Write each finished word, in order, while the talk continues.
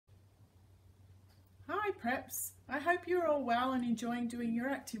Preps. I hope you're all well and enjoying doing your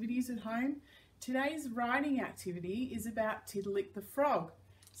activities at home. Today's writing activity is about Tiddalik the frog.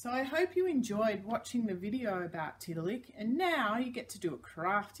 So I hope you enjoyed watching the video about Tiddalik, and now you get to do a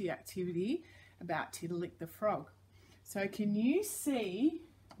crafty activity about Tiddalik the frog. So can you see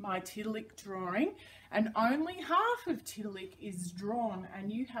my Tiddalik drawing? And only half of Tiddalik is drawn,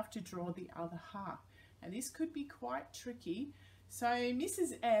 and you have to draw the other half. And this could be quite tricky. So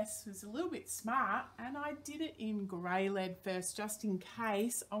Mrs. S was a little bit smart, and I did it in grey lead first just in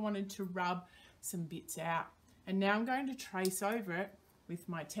case I wanted to rub some bits out. And now I'm going to trace over it with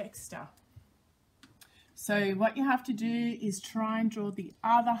my texter. So what you have to do is try and draw the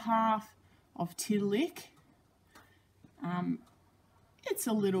other half of Tiddalik. It's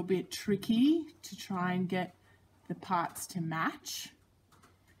a little bit tricky to try and get the parts to match.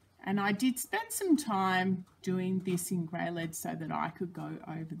 And I did spend some time doing this in grey lead so that I could go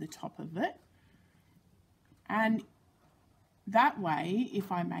over the top of it. And that way,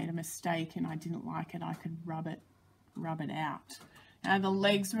 if I made a mistake and I didn't like it, I could rub it out. Now the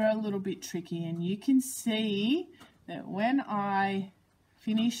legs were a little bit tricky, and you can see that when I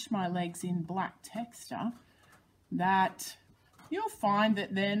finish my legs in black texture, that you'll find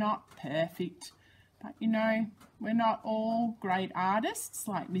that they're not perfect. But you know, we're not all great artists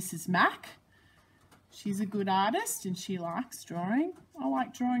like Mrs. Mac. She's a good artist and she likes drawing. I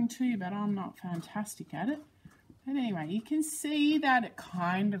like drawing too, but I'm not fantastic at it. But anyway, you can see that it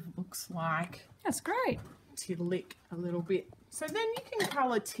kind of looks like, that's great, Tiddalik a little bit. So then you can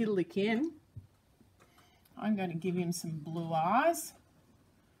colour Tiddalik in. I'm going to give him some blue eyes.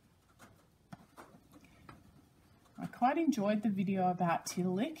 I quite enjoyed the video about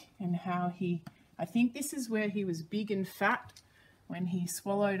Tiddalik and how I think this is where he was big and fat when he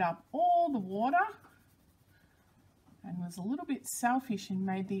swallowed up all the water and was a little bit selfish and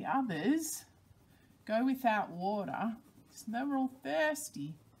made the others go without water, so they were all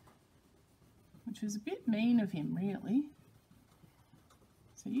thirsty, which was a bit mean of him, really.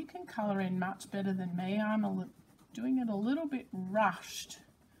 So you can colour in much better than me. I'm doing it a little bit rushed,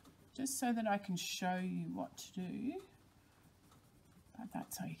 just so that I can show you what to do, but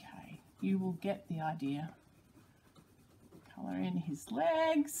that's okay. You will get the idea. Colour in his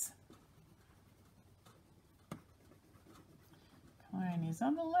legs. Colour in his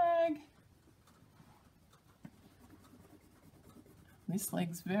other leg. This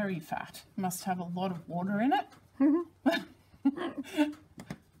leg's very fat. Must have a lot of water in it.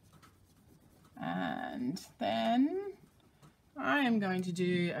 And then I am going to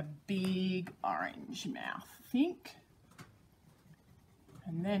do a big orange mouth, I think.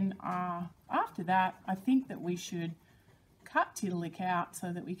 And then after that, I think that we should cut Tiddalik out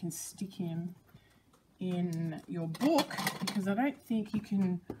so that we can stick him in your book, because I don't think you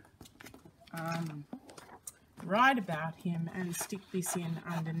can write about him and stick this in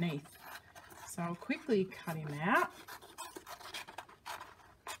underneath. So I'll quickly cut him out.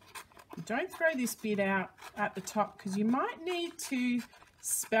 Don't throw this bit out at the top, because you might need to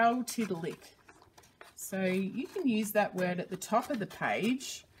spell Tiddalik. So you can use that word at the top of the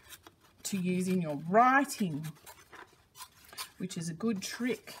page to use in your writing, which is a good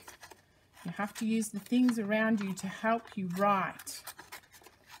trick. You have to use the things around you to help you write.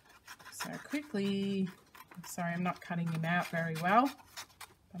 So quickly, sorry, I'm not cutting him out very well,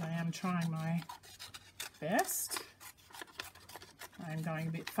 but I am trying my best. I'm going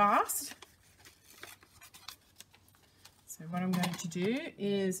a bit fast. So what I'm going to do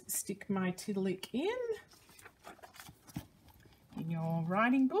is stick my Tiddalik in your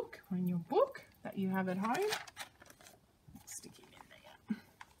writing book, or in your book that you have at home. Stick him in there.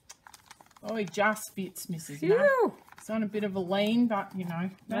 Oh, he just fits, Mrs. Mac. It's on a bit of a lean, but you know,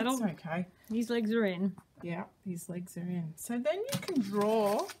 that's okay. His legs are in. Yeah, his legs are in. So then you can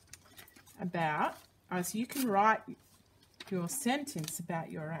draw about, so you can write your sentence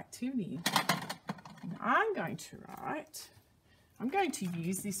about your activity. And I'm going to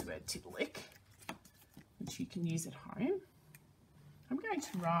use this word Tiddalik, which you can use at home. I'm going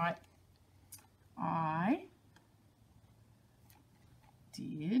to write, I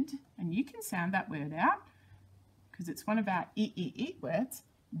did, and you can sound that word out because it's one of our I words,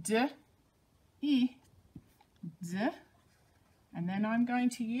 d, I, d, and then I'm going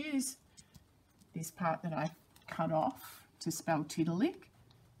to use this part that I cut off to spell Tiddalik,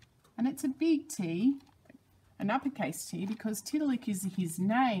 and it's a big T, an uppercase T, because Tiddalik is his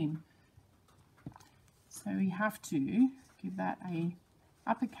name, so we have to give that a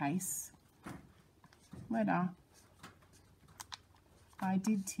uppercase letter. I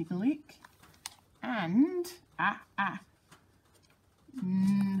did Tiddalik, and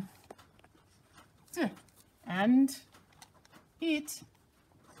And it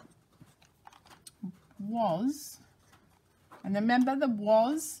was, and remember the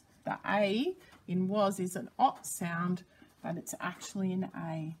was, the A in was is an ot sound, but it's actually an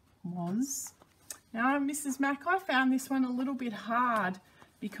A. Was. Now, Mrs. Mac, I found this one a little bit hard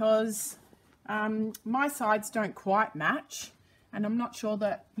because my sides don't quite match, and I'm not sure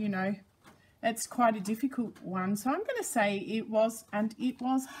that, you know, it's quite a difficult one. So I'm going to say it was, and it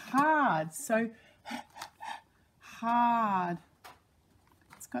was hard. So hard.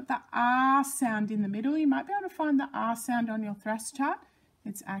 It's got the R sound in the middle. You might be able to find the R sound on your thrust chart.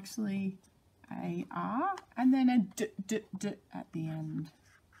 It's actually a R and then a D, D, D at the end.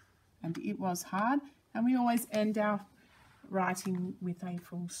 And it was hard. And we always end our writing with a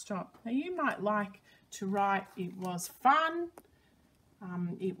full stop. Now you might like to write it was fun.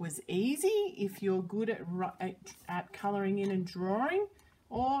 It was easy if you're good at colouring in and drawing,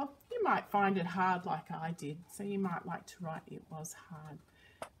 or you might find it hard like I did. So you might like to write it was hard.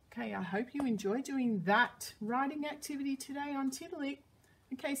 Okay, I hope you enjoy doing that writing activity today on Tiddalik.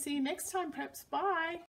 Okay, see you next time, perhaps. Bye.